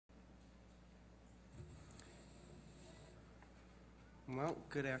Well,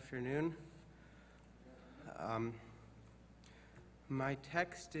 good afternoon. My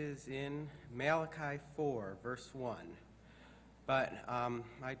text is in Malachi 4, verse 1. But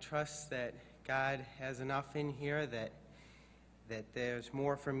I trust that God has enough in here that there's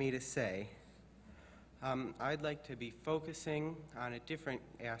more for me to say. I'd like to be focusing on a different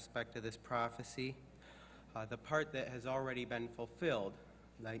aspect of this prophecy, the part that has already been fulfilled,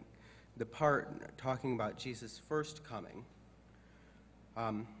 like the part talking about Jesus' first coming.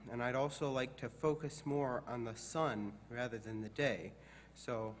 And I'd also like to focus more on the sun rather than the day.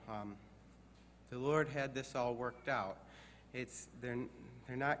 So the Lord had this all worked out. They're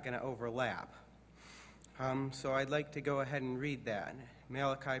not going to overlap. So I'd like to go ahead and read that.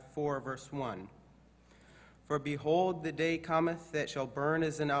 Malachi 4, verse 1. For behold, the day cometh that shall burn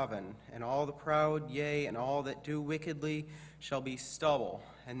as an oven, and all the proud, yea, and all that do wickedly shall be stubble.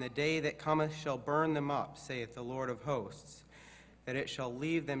 And the day that cometh shall burn them up, saith the Lord of hosts, that it shall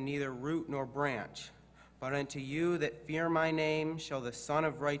leave them neither root nor branch. But unto you that fear my name shall the Son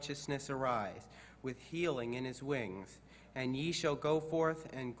of Righteousness arise, with healing in his wings. And ye shall go forth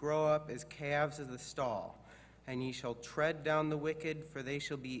and grow up as calves of the stall. And ye shall tread down the wicked, for they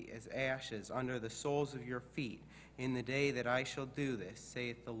shall be as ashes under the soles of your feet, in the day that I shall do this,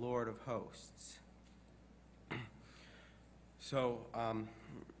 saith the Lord of hosts. So,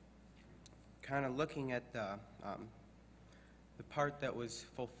 kind of looking at the part that was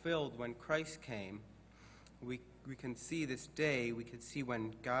fulfilled when Christ came, we can see this day, we can see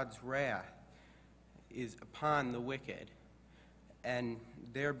when God's wrath is upon the wicked, and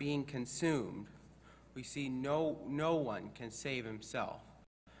they're being consumed. We see no one can save himself.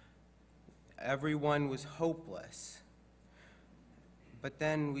 Everyone was hopeless. But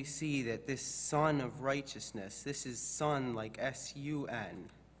then we see that this Son of Righteousness, this is Son like S-U-N,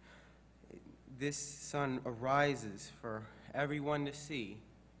 this Son arises for everyone to see.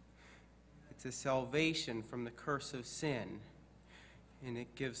 It's a salvation from the curse of sin, and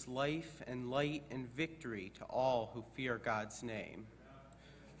it gives life and light and victory to all who fear God's name.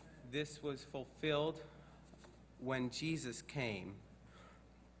 This was fulfilled when Jesus came.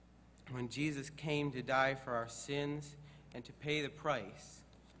 When Jesus came to die for our sins and to pay the price,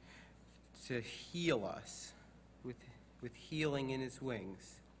 to heal us with healing in his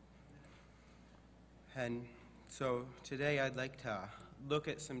wings. And so today I'd like to look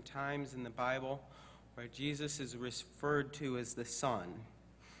at some times in the Bible where Jesus is referred to as the Son.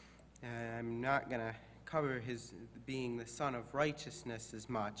 And I'm not going to cover his being the Son of Righteousness as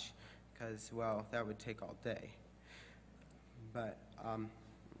much, because, well, that would take all day. But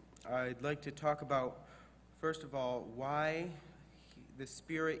I'd like to talk about, first of all, why the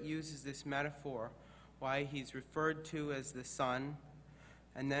Spirit uses this metaphor, why he's referred to as the Son,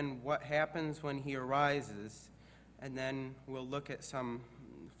 and then what happens when he arises, and then we'll look at some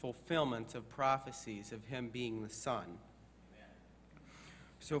fulfillment of prophecies of him being the Son.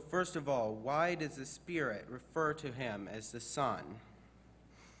 So first of all, why does the Spirit refer to him as the Son?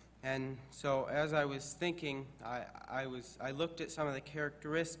 And so as I was thinking, I looked at some of the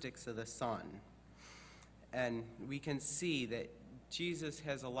characteristics of the Son, and we can see that Jesus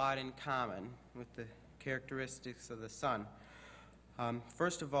has a lot in common with the characteristics of the Son.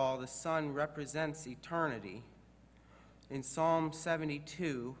 First of all, the Son represents eternity. In Psalm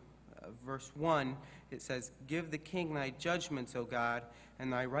 72, verse 1, it says, Give the king thy judgments, O God,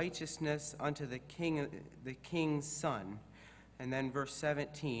 and thy righteousness unto the king's son. And then verse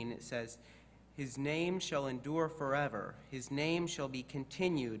 17, it says, His name shall endure forever. His name shall be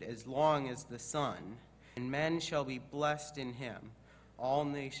continued as long as the sun. And men shall be blessed in him. All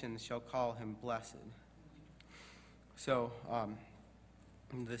nations shall call him blessed. So,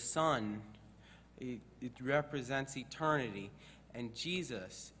 the Son, it represents eternity. And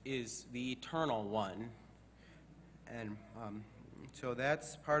Jesus is the eternal one. And so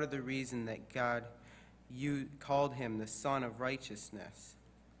that's part of the reason that God called him the Son of Righteousness.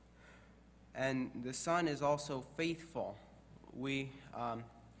 And the Son is also faithful.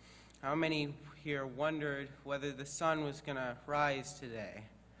 How many here wondered whether the sun was going to rise today?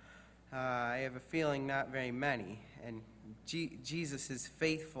 I have a feeling not very many. And Jesus is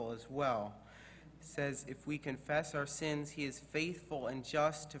faithful as well. It says, if we confess our sins, he is faithful and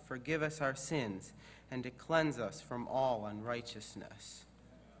just to forgive us our sins and to cleanse us from all unrighteousness.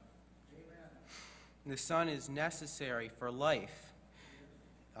 The Son is necessary for life.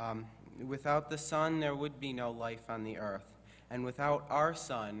 Without the Son, there would be no life on the earth. And without our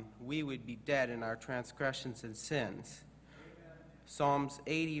Son, we would be dead in our transgressions and sins. Psalms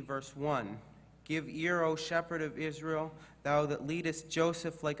 80, verse 1. Give ear, O shepherd of Israel, thou that leadest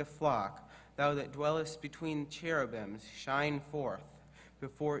Joseph like a flock, thou that dwellest between cherubims, shine forth.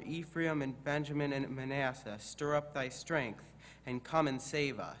 before Ephraim and Benjamin and Manasseh. Stir up thy strength, and come and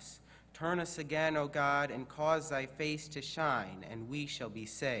save us. Turn us again, O God, and cause thy face to shine, and we shall be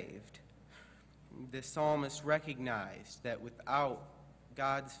saved. The psalmist recognized that without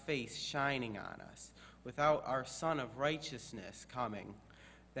God's face shining on us, without our Son of Righteousness coming,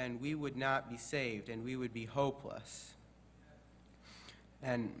 then we would not be saved and we would be hopeless.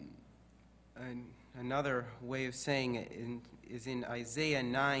 And another way of saying it is in Isaiah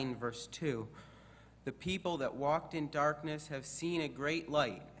 9, verse 2. The people that walked in darkness have seen a great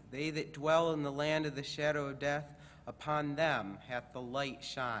light. They that dwell in the land of the shadow of death, upon them hath the light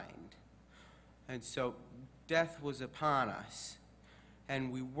shined. And so death was upon us,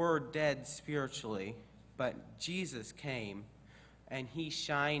 and we were dead spiritually, but Jesus came, and he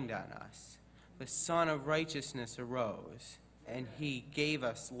shined on us. The Son of Righteousness arose, and he gave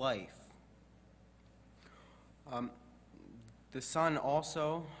us life. The Son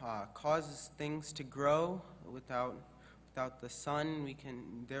also causes things to grow. Without the Son,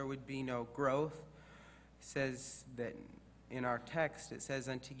 there would be no growth. It says that in our text, it says,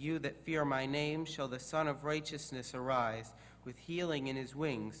 "Unto you that fear my name shall the Son of Righteousness arise, with healing in his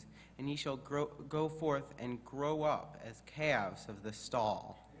wings, and ye shall go forth and grow up as calves of the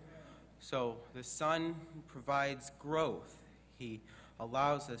stall." Amen. So the Son provides growth. He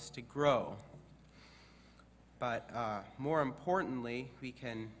allows us to grow. But more importantly, we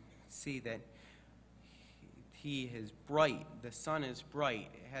can see that he is bright. The sun is bright.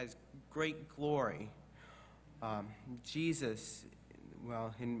 It has great glory. Jesus,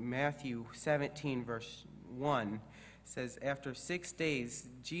 in Matthew 17, verse 1, says, "After 6 days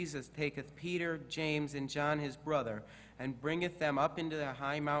Jesus taketh Peter, James, and John his brother, and bringeth them up into the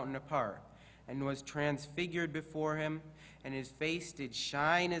high mountain apart, and was transfigured before him, and his face did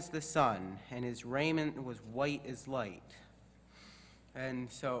shine as the sun, and his raiment was white as light."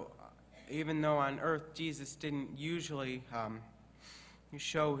 And so, even though on earth Jesus didn't usually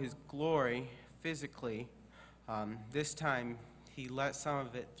show his glory physically, this time he let some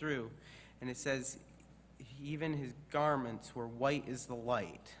of it through. And it says, even his garments were white as the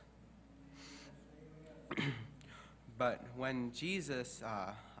light. But when Jesus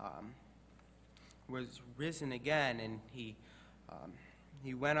was risen again, and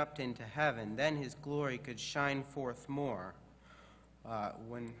he went up into heaven, then his glory could shine forth more.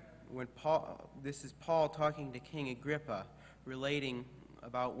 When Paul, this is Paul talking to King Agrippa, relating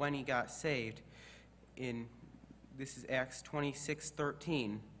about when he got saved. This is Acts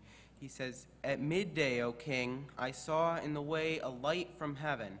 26:13. He says, "At midday, O king, I saw in the way a light from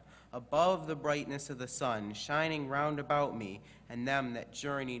heaven, above the brightness of the sun, shining round about me, and them that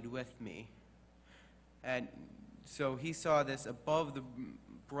journeyed with me." And so he saw this above the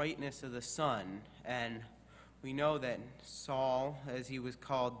brightness of the sun, and we know that Saul, as he was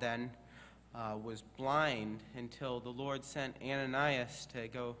called then, was blind until the Lord sent Ananias to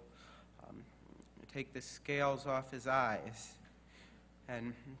go take the scales off his eyes.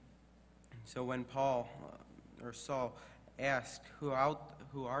 And so when Saul asked, "Who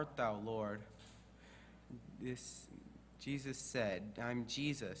art thou, Lord?" Jesus said, "I'm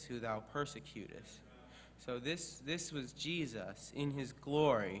Jesus, who thou persecutest." So this was Jesus in his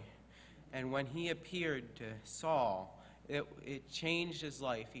glory. And when he appeared to Saul, it changed his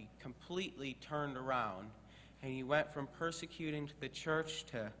life. He completely turned around, and he went from persecuting to the church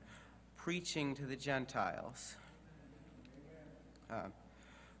to preaching to the Gentiles.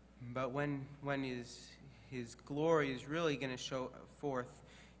 But when his glory is really going to show forth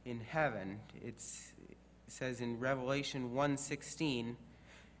in heaven, it says in Revelation 1:16,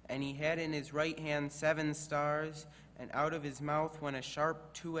 "And he had in his right hand 7 stars, and out of his mouth went a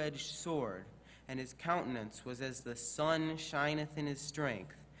sharp 2-edged sword, and his countenance was as the sun shineth in his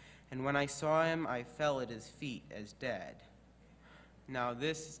strength. And when I saw him, I fell at his feet as dead." Now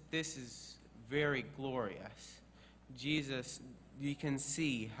this is very glorious. Jesus, you can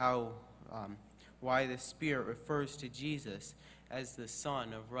see why the Spirit refers to Jesus as the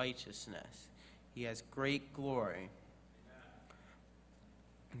Son of Righteousness. He has great glory.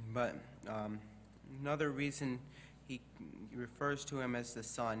 But another reason he refers to him as the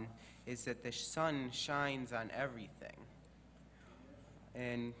Son is that the sun shines on everything.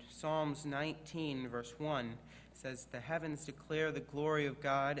 In Psalms 19, verse 1, it says, "The heavens declare the glory of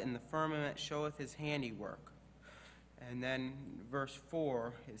God, and the firmament showeth his handiwork." And then verse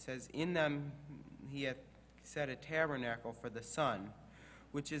 4, it says, "In them he hath set a tabernacle for the sun,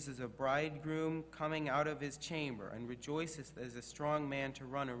 which is as a bridegroom coming out of his chamber, and rejoiceth as a strong man to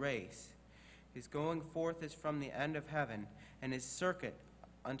run a race. His going forth is from the end of heaven, and his circuit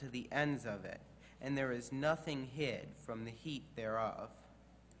unto the ends of it, and there is nothing hid from the heat thereof."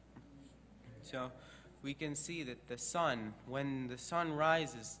 So we can see that the sun, when the sun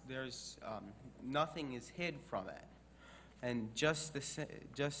rises, there's nothing is hid from it, and just as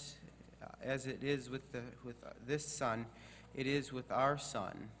it is with this sun, it is with our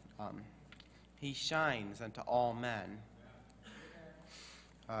sun. He shines unto all men.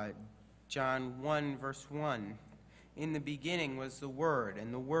 John 1, verse 1. In the beginning was the Word,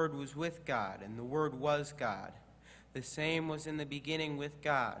 and the Word was with God, and the Word was God. The same was in the beginning with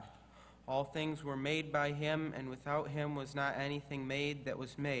God. All things were made by him, and without him was not anything made that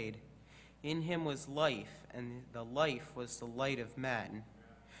was made. In him was life, and the life was the light of men.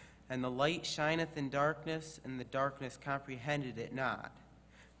 And the light shineth in darkness, and the darkness comprehended it not.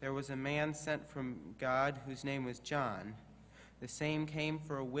 There was a man sent from God, whose name was John. The same came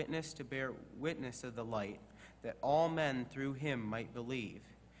for a witness to bear witness of the light, that all men through him might believe.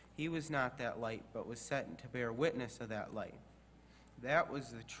 He was not that light, but was sent to bear witness of that light. That was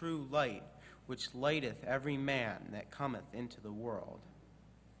the true light, which lighteth every man that cometh into the world.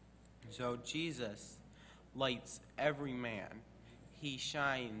 So Jesus lights every man. He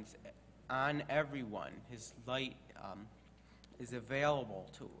shines on everyone. His light is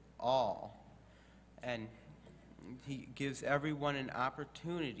available to all. And he gives everyone an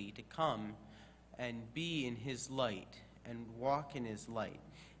opportunity to come and be in his light and walk in his light.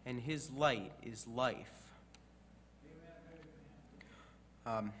 And his light is life.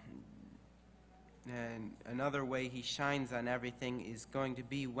 And another way he shines on everything is going to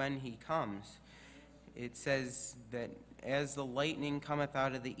be when he comes. It says that as the lightning cometh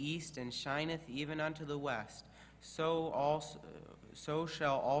out of the east and shineth even unto the west, so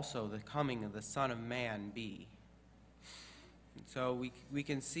shall also the coming of the Son of Man be. So we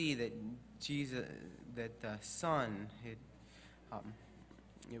can see that that the sun, it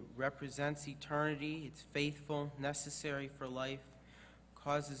represents eternity. It's faithful, necessary for life,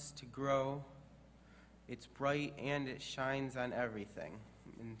 causes to grow. It's bright and it shines on everything.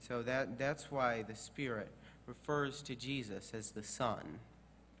 And so that's why the Spirit refers to Jesus as the sun.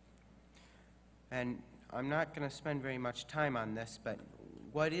 And I'm not going to spend very much time on this, but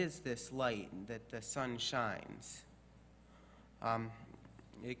what is this light that the sun shines?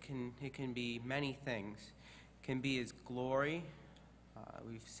 It can be many things. It can be his glory.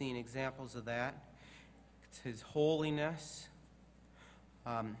 We've seen examples of that. It's his holiness.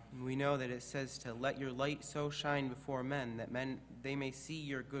 We know that it says to let your light so shine before men that they may see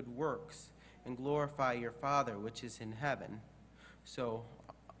your good works and glorify your Father which is in heaven. So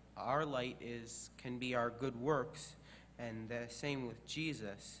our light can be our good works, and the same with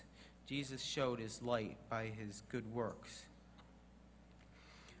Jesus. Jesus showed his light by his good works.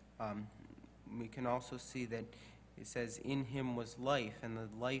 We can also see that it says in him was life, and the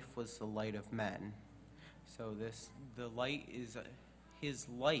life was the light of men. So the light is his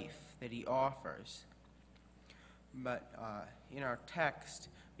life that he offers. But in our text,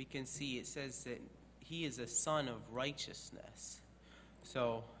 we can see it says that he is a son of righteousness.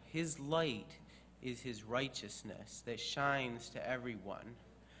 So his light is his righteousness that shines to everyone.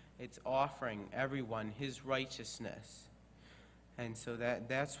 It's offering everyone his righteousness. And so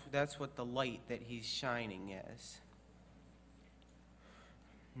that's what the light that he's shining is.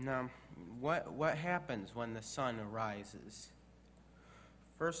 Now, what happens when the sun arises?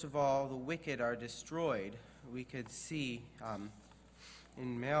 First of all, the wicked are destroyed. We could see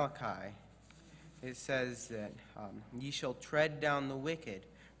in Malachi, it says that ye shall tread down the wicked,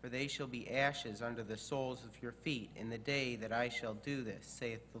 for they shall be ashes under the soles of your feet in the day that I shall do this,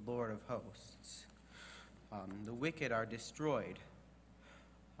 saith the Lord of hosts. The wicked are destroyed.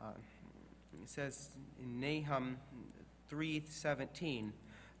 It says in Nahum 3:17,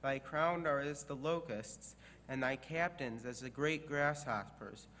 thy crown are as the locusts, and thy captains as the great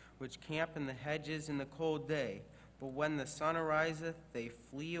grasshoppers, which camp in the hedges in the cold day. But when the sun ariseth, they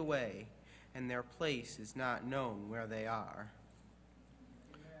flee away, and their place is not known where they are.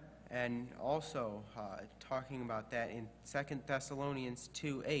 And also, talking about that in 2 Thessalonians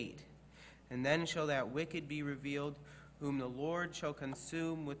 2:8, and then shall that wicked be revealed, whom the Lord shall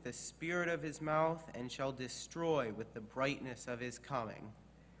consume with the spirit of his mouth, and shall destroy with the brightness of his coming.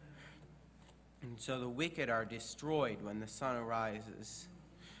 And so the wicked are destroyed when the sun arises.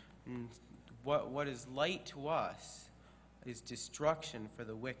 And what is light to us is destruction for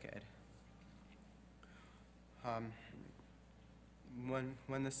the wicked.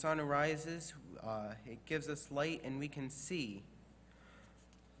 When the sun arises, it gives us light and we can see.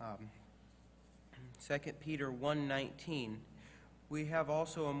 2 Peter 1:19, we have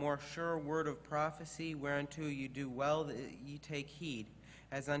also a more sure word of prophecy, whereunto you do well that ye take heed,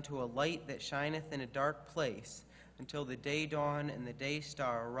 as unto a light that shineth in a dark place, until the day dawn and the day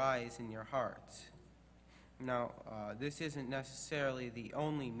star arise in your hearts. Now, this isn't necessarily the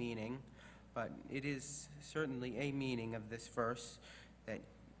only meaning, but it is certainly a meaning of this verse, that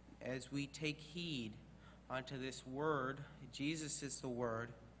as we take heed unto this word, Jesus is the word,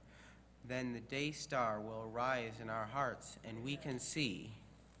 then the day star will arise in our hearts, and we can see.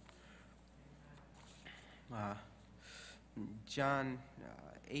 John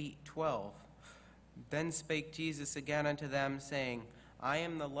 8:12. Then spake Jesus again unto them, saying, I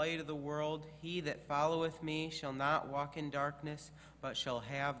am the light of the world. He that followeth me shall not walk in darkness, but shall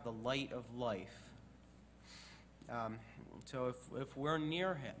have the light of life. So if we're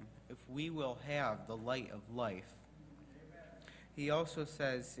near him, if we will have the light of life. He also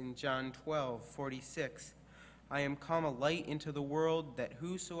says in John 12:46, I am come a light into the world, that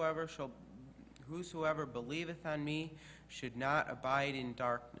whosoever believeth on me should not abide in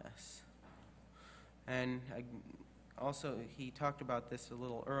darkness. And also, he talked about this a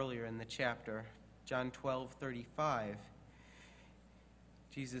little earlier in the chapter, John 12:35.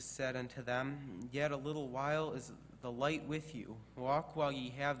 Jesus said unto them, Yet a little while is the light with you. Walk while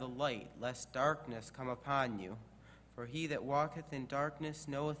ye have the light, lest darkness come upon you. For he that walketh in darkness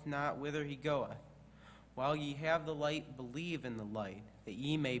knoweth not whither he goeth. While ye have the light, believe in the light, that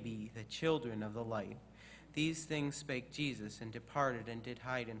ye may be the children of the light. These things spake Jesus, and departed, and did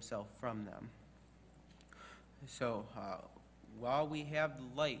hide himself from them. So, while we have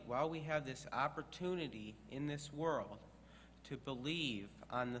the light, while we have this opportunity in this world to believe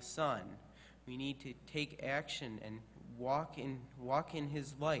on the Son, we need to take action and walk in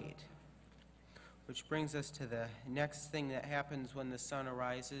his light. Which brings us to the next thing that happens when the sun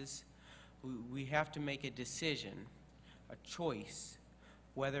arises. We have to make a decision, a choice,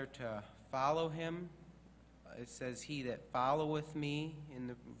 whether to follow him. It says, He that followeth me, in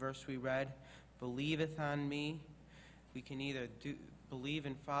the verse we read, believeth on me. We can either believe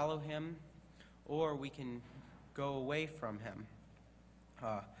and follow him, or we can go away from him.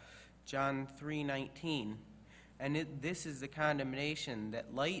 John 3:19, and this is the condemnation,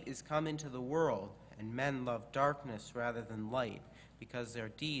 that light is come into the world, and men love darkness rather than light, because their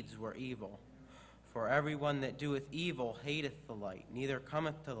deeds were evil. For everyone that doeth evil hateth the light, neither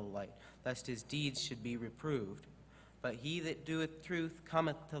cometh to the light, lest his deeds should be reproved. But he that doeth truth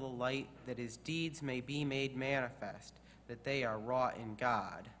cometh to the light, that his deeds may be made manifest, that they are wrought in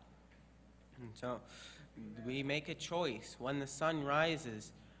God. And so we make a choice. When the sun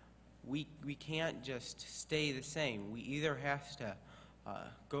rises, we can't just stay the same. We either have to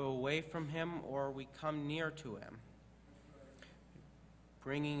go away from him, or we come near to him,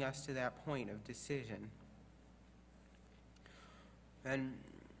 bringing us to that point of decision. And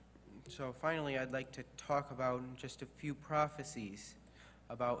so finally, I'd like to talk about just a few prophecies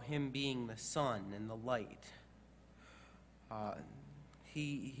about him being the sun and the light.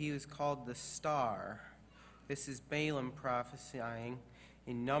 He was called the star. This is Balaam prophesying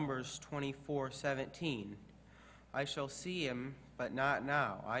in Numbers 24:17. I shall see him, but not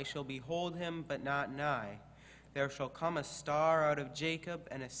now. I shall behold him, but not nigh. There shall come a star out of Jacob,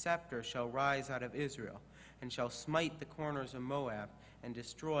 and a scepter shall rise out of Israel, and shall smite the corners of Moab, and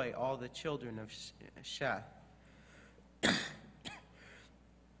destroy all the children of Sheth.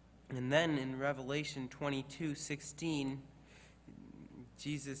 And then in Revelation 22:16,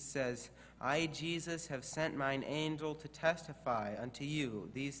 Jesus says, I, Jesus, have sent mine angel to testify unto you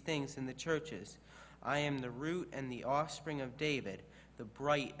these things in the churches. I am the root and the offspring of David, the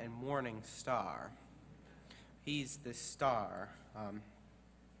bright and morning star. He's the star.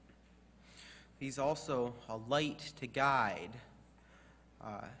 He's also a light to guide.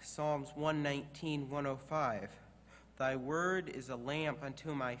 Psalms 119:105. Thy word is a lamp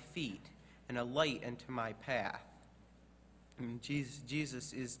unto my feet, and a light unto my path. And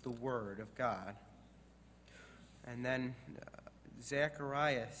Jesus is the Word of God. And then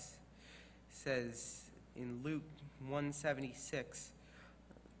Zacharias says in Luke 1:76,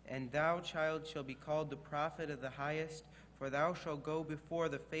 And thou, child, shalt be called the prophet of the highest, for thou shalt go before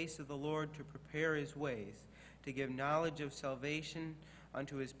the face of the Lord to prepare his ways, to give knowledge of salvation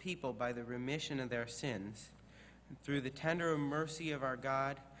unto his people by the remission of their sins, and through the tender mercy of our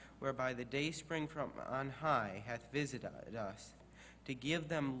God, whereby the dayspring from on high hath visited us, to give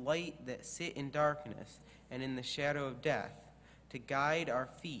them light that sit in darkness and in the shadow of death, to guide our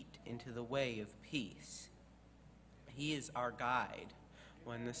feet into the way of peace. He is our guide.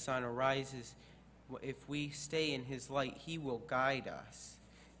 When the sun arises, if we stay in his light, he will guide us.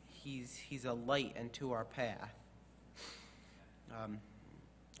 He's a light unto our path.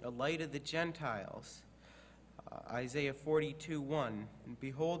 A light of the Gentiles. Isaiah 42:1, and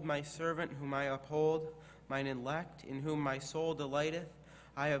behold my servant whom I uphold, mine elect, in whom my soul delighteth.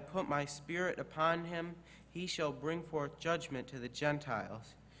 I have put my spirit upon him. He shall bring forth judgment to the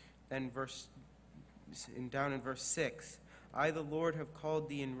Gentiles. Then down in verse 6, I, the Lord, have called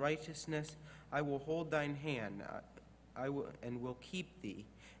thee in righteousness. I will hold thine hand, and will keep thee,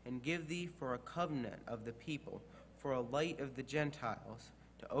 and give thee for a covenant of the people, for a light of the Gentiles,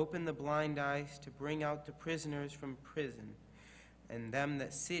 to open the blind eyes, to bring out the prisoners from prison, and them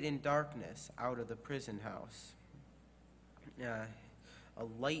that sit in darkness out of the prison house. A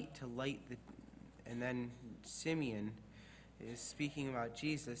light to light the... And then Simeon is speaking about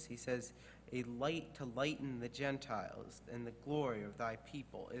Jesus. He says, a light to lighten the Gentiles and the glory of thy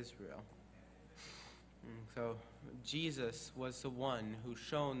people, Israel. And so Jesus was the one who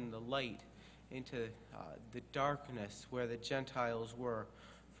shone the light into the darkness where the Gentiles were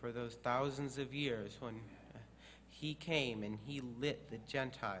for those thousands of years when he came and he lit the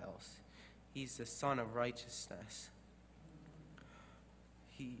Gentiles. He's the Son of Righteousness.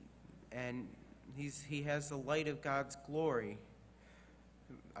 He has the light of God's glory.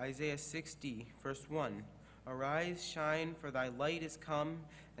 Isaiah 60, verse 1, arise, shine, for thy light is come,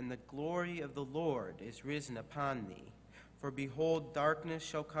 and the glory of the Lord is risen upon thee. For behold, darkness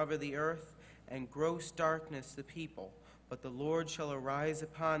shall cover the earth, and gross darkness the people. But the Lord shall arise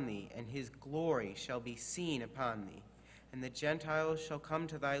upon thee, and his glory shall be seen upon thee. And the Gentiles shall come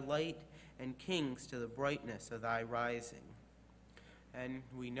to thy light, and kings to the brightness of thy rising. And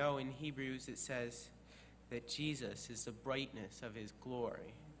we know in Hebrews it says that Jesus is the brightness of his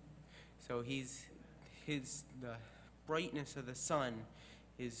glory. So the brightness of the sun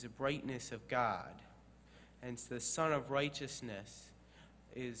is the brightness of God. And the Son of Righteousness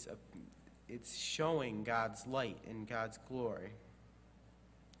it's showing God's light and God's glory.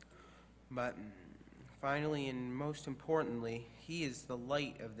 But finally and most importantly, he is the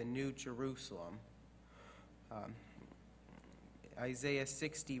light of the New Jerusalem. Isaiah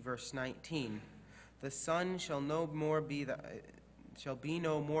 60, verse 19, the sun shall be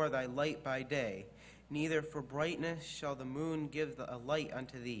no more thy light by day, neither for brightness shall the moon give a light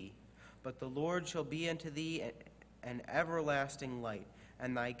unto thee. But the Lord shall be unto thee an everlasting light,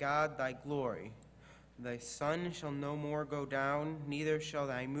 and thy God thy glory. Thy sun shall no more go down, neither shall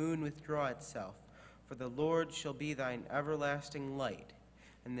thy moon withdraw itself. For the Lord shall be thine everlasting light,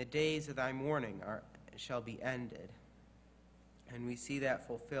 and the days of thy mourning shall be ended. And we see that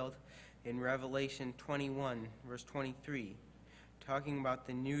fulfilled in Revelation 21, verse 23, talking about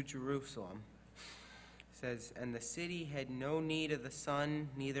the New Jerusalem. It says, and the city had no need of the sun,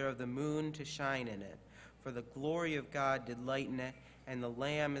 neither of the moon to shine in it, for the glory of God did lighten it, and the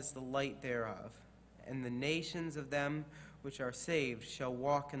Lamb is the light thereof. And the nations of them which are saved shall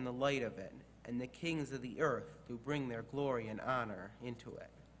walk in the light of it, and the kings of the earth do bring their glory and honor into it.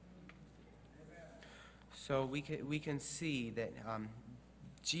 So we can see that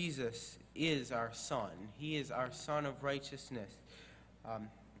Jesus is our Son. He is our Son of Righteousness.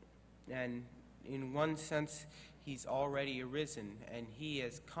 And in one sense, he's already arisen, and he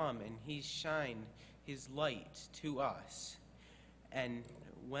has come, and he's shined his light to us. And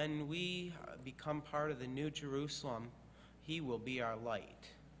when we become part of the New Jerusalem, he will be our light.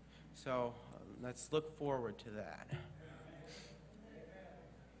 So let's look forward to that.